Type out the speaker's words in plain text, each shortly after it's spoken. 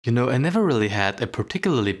You know, I never really had a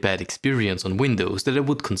particularly bad experience on Windows that I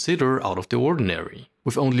would consider out of the ordinary.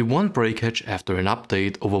 With only one breakage after an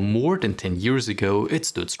update over more than 10 years ago, it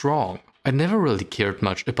stood strong. I never really cared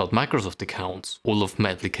much about Microsoft accounts, all of my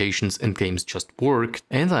applications and games just worked,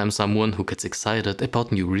 and I am someone who gets excited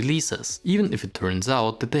about new releases, even if it turns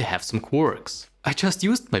out that they have some quirks. I just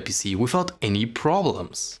used my PC without any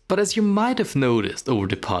problems. But as you might have noticed over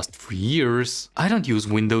the past 3 years, I don't use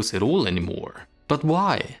Windows at all anymore. But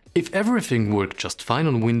why? If everything worked just fine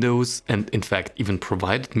on Windows, and in fact even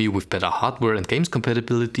provided me with better hardware and games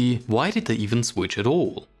compatibility, why did I even switch at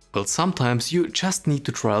all? Well, sometimes you just need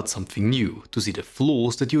to try out something new to see the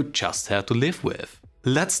flaws that you just had to live with.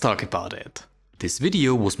 Let's talk about it. This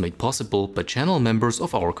video was made possible by channel members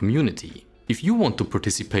of our community. If you want to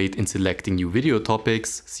participate in selecting new video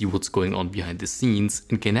topics, see what's going on behind the scenes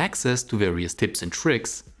and gain access to various tips and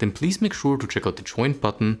tricks, then please make sure to check out the join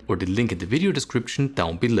button or the link in the video description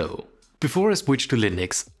down below. Before I switched to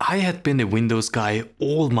Linux, I had been a Windows guy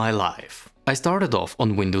all my life. I started off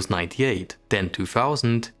on Windows 98, then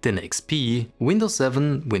 2000, then XP, Windows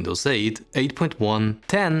 7, Windows 8, 8.1,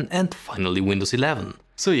 10 and finally Windows 11.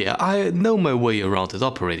 So yeah, I know my way around that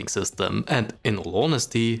operating system, and in all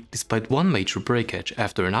honesty, despite one major breakage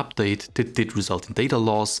after an update that did result in data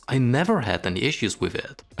loss, I never had any issues with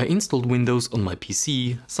it. I installed Windows on my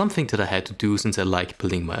PC, something that I had to do since I like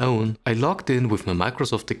building my own. I logged in with my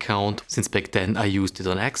Microsoft account, since back then I used it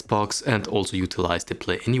on Xbox and also utilized the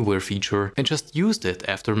Play Anywhere feature, and just used it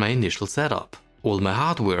after my initial setup. All my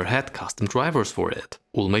hardware had custom drivers for it.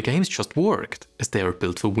 All my games just worked, as they are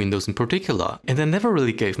built for Windows in particular, and I never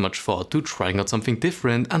really gave much thought to trying out something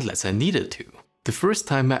different unless I needed to. The first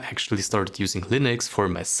time I actually started using Linux for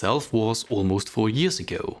myself was almost 4 years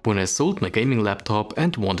ago, when I sold my gaming laptop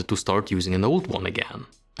and wanted to start using an old one again.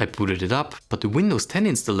 I booted it up, but the Windows 10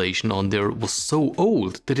 installation on there was so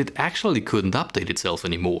old that it actually couldn't update itself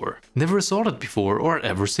anymore. Never saw it before or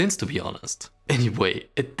ever since, to be honest. Anyway,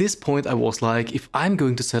 at this point I was like, if I'm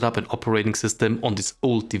going to set up an operating system on this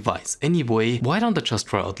old device anyway, why don't I just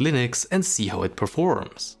try out Linux and see how it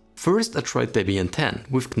performs? First I tried Debian 10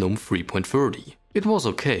 with GNOME 3.30. It was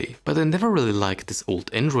okay, but I never really liked this old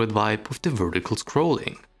Android vibe with the vertical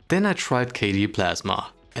scrolling. Then I tried KDE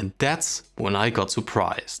Plasma. And that's when I got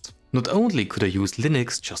surprised. Not only could I use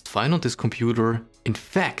Linux just fine on this computer, in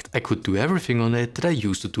fact I could do everything on it that I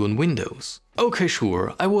used to do on Windows. Okay,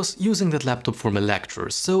 sure, I was using that laptop for my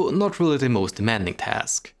lectures, so not really the most demanding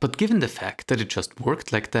task. But given the fact that it just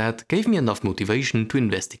worked like that, gave me enough motivation to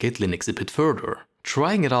investigate Linux a bit further.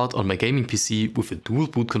 Trying it out on my gaming PC with a dual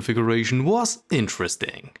boot configuration was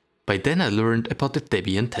interesting. By then I learned about the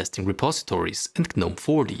Debian testing repositories and GNOME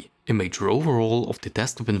 40. A major overhaul of the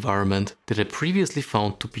desktop environment that I previously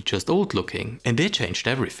found to be just old looking, and it changed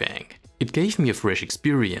everything. It gave me a fresh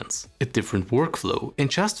experience, a different workflow, and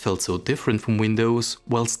just felt so different from Windows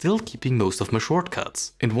while still keeping most of my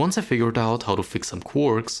shortcuts. And once I figured out how to fix some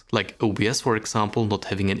quirks, like OBS for example not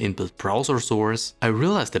having an inbuilt browser source, I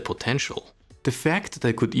realized the potential. The fact that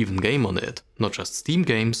I could even game on it, not just Steam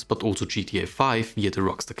games, but also GTA 5 via the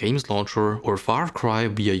Rockstar Games launcher or Far Cry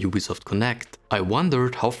via Ubisoft Connect, I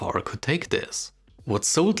wondered how far I could take this. What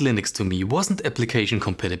sold Linux to me wasn't application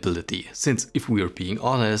compatibility, since if we are being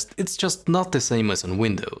honest, it's just not the same as on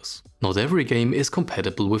Windows. Not every game is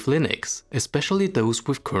compatible with Linux, especially those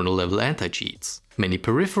with kernel level anti-cheats. Many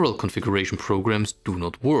peripheral configuration programs do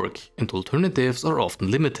not work, and alternatives are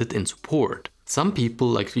often limited in support. Some people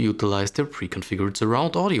like to utilize their pre-configured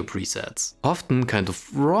surround audio presets, often kind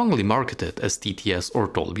of wrongly marketed as DTS or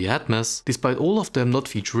Dolby Atmos, despite all of them not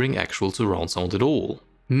featuring actual surround sound at all.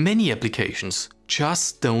 Many applications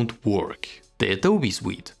just don't work. The Adobe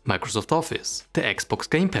Suite, Microsoft Office, the Xbox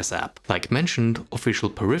Game Pass app, like mentioned, official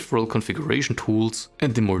peripheral configuration tools,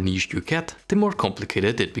 and the more niche you get, the more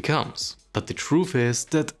complicated it becomes. But the truth is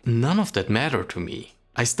that none of that mattered to me.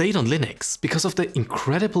 I stayed on Linux because of the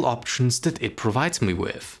incredible options that it provides me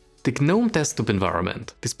with. The GNOME desktop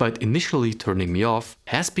environment, despite initially turning me off,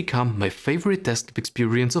 has become my favorite desktop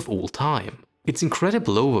experience of all time. Its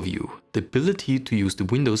incredible overview, the ability to use the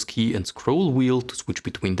Windows key and scroll wheel to switch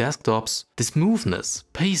between desktops, the smoothness,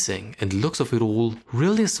 pacing and looks of it all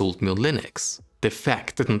really sold me on Linux. The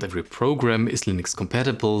fact that not every program is Linux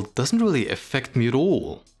compatible doesn't really affect me at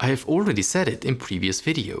all. I have already said it in previous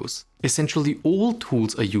videos. Essentially all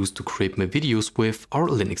tools I use to create my videos with are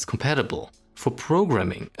Linux compatible. For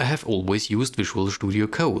programming, I have always used Visual Studio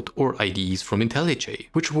Code or IDEs from IntelliJ,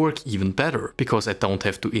 which work even better because I don't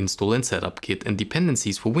have to install and set up Git and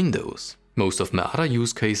dependencies for Windows. Most of my other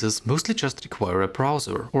use cases mostly just require a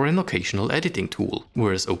browser or an occasional editing tool,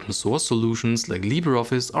 whereas open source solutions like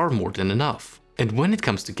LibreOffice are more than enough. And when it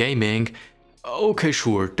comes to gaming, okay,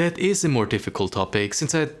 sure, that is a more difficult topic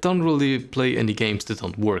since I don't really play any games that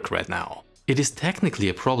don't work right now. It is technically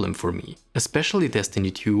a problem for me, especially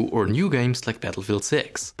Destiny 2 or new games like Battlefield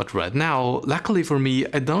 6. But right now, luckily for me,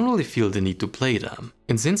 I don't really feel the need to play them.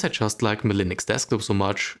 And since I just like my Linux desktop so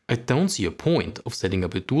much, I don't see a point of setting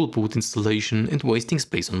up a dual boot installation and wasting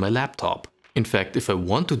space on my laptop. In fact, if I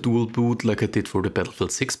want to dual boot like I did for the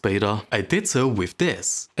Battlefield 6 beta, I did so with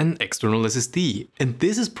this, an external SSD, and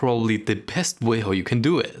this is probably the best way how you can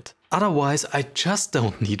do it. Otherwise, I just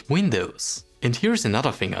don't need Windows. And here's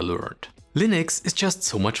another thing I learned. Linux is just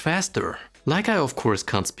so much faster. Like, I of course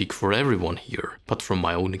can't speak for everyone here, but from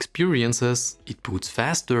my own experiences, it boots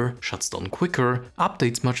faster, shuts down quicker,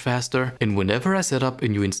 updates much faster, and whenever I set up a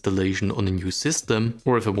new installation on a new system,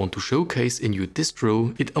 or if I want to showcase a new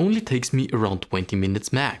distro, it only takes me around 20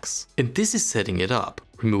 minutes max. And this is setting it up,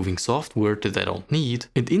 removing software that I don't need,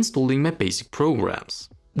 and installing my basic programs.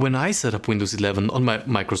 When I set up Windows 11 on my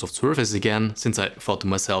Microsoft Surface again, since I thought to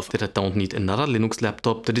myself that I don't need another Linux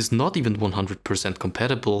laptop that is not even 100%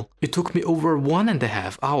 compatible, it took me over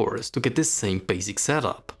 1.5 hours to get this same basic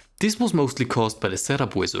setup. This was mostly caused by the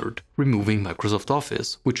setup wizard, removing Microsoft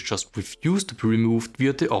Office, which just refused to be removed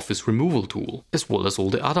via the Office removal tool, as well as all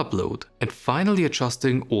the other bloat, and finally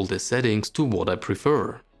adjusting all the settings to what I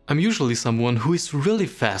prefer. I'm usually someone who is really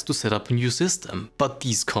fast to set up a new system, but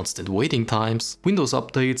these constant waiting times, Windows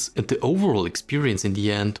updates and the overall experience in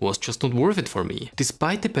the end was just not worth it for me,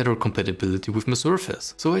 despite the better compatibility with my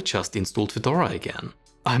Surface, so I just installed Fedora again.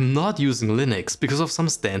 I'm not using Linux because of some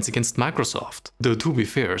stance against Microsoft, though to be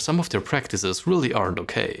fair, some of their practices really aren't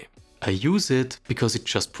okay. I use it because it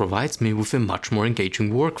just provides me with a much more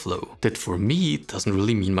engaging workflow that for me doesn't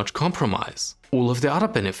really mean much compromise. All of the other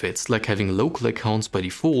benefits, like having local accounts by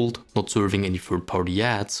default, not serving any third-party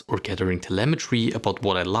ads or gathering telemetry about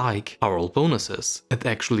what I like, are all bonuses and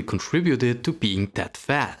actually contributed to being that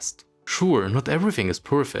fast. Sure, not everything is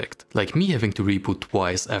perfect, like me having to reboot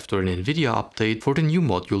twice after an Nvidia update for the new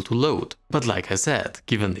module to load. But like I said,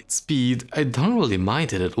 given its speed, I don't really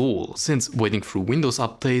mind it at all, since waiting through Windows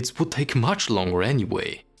updates would take much longer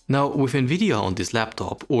anyway. Now, with Nvidia on this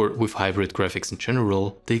laptop, or with hybrid graphics in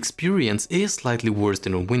general, the experience is slightly worse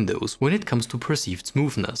than on Windows when it comes to perceived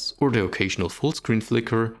smoothness, or the occasional full screen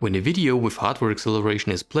flicker when a video with hardware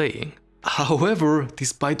acceleration is playing. However,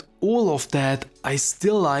 despite all of that, I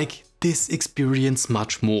still like this experience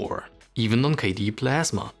much more. Even on KDE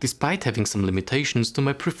Plasma, despite having some limitations to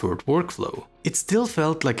my preferred workflow. It still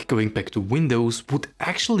felt like going back to Windows would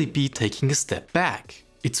actually be taking a step back.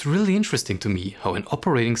 It's really interesting to me how an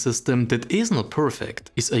operating system that is not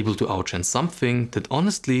perfect is able to outshine something that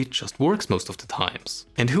honestly just works most of the times.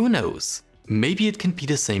 And who knows, maybe it can be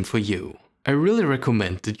the same for you. I really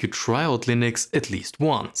recommend that you try out Linux at least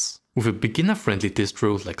once. With a beginner-friendly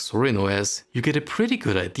distro like Zorin OS, you get a pretty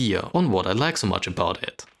good idea on what I like so much about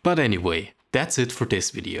it. But anyway, that's it for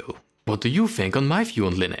this video. What do you think on my view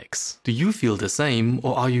on Linux? Do you feel the same,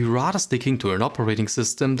 or are you rather sticking to an operating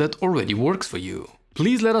system that already works for you?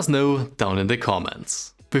 Please let us know down in the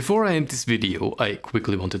comments. Before I end this video, I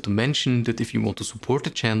quickly wanted to mention that if you want to support the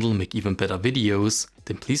channel and make even better videos,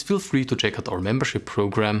 then please feel free to check out our membership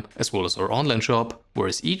program as well as our online shop,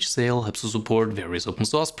 whereas each sale helps to support various open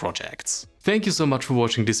source projects. Thank you so much for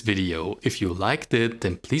watching this video. If you liked it,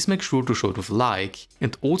 then please make sure to show it with a like,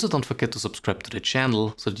 and also don't forget to subscribe to the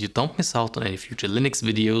channel so that you don't miss out on any future Linux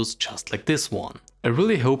videos just like this one. I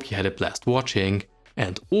really hope you had a blast watching.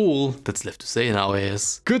 And all that's left to say now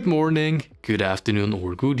is good morning, good afternoon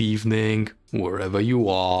or good evening, wherever you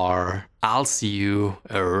are. I'll see you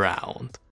around.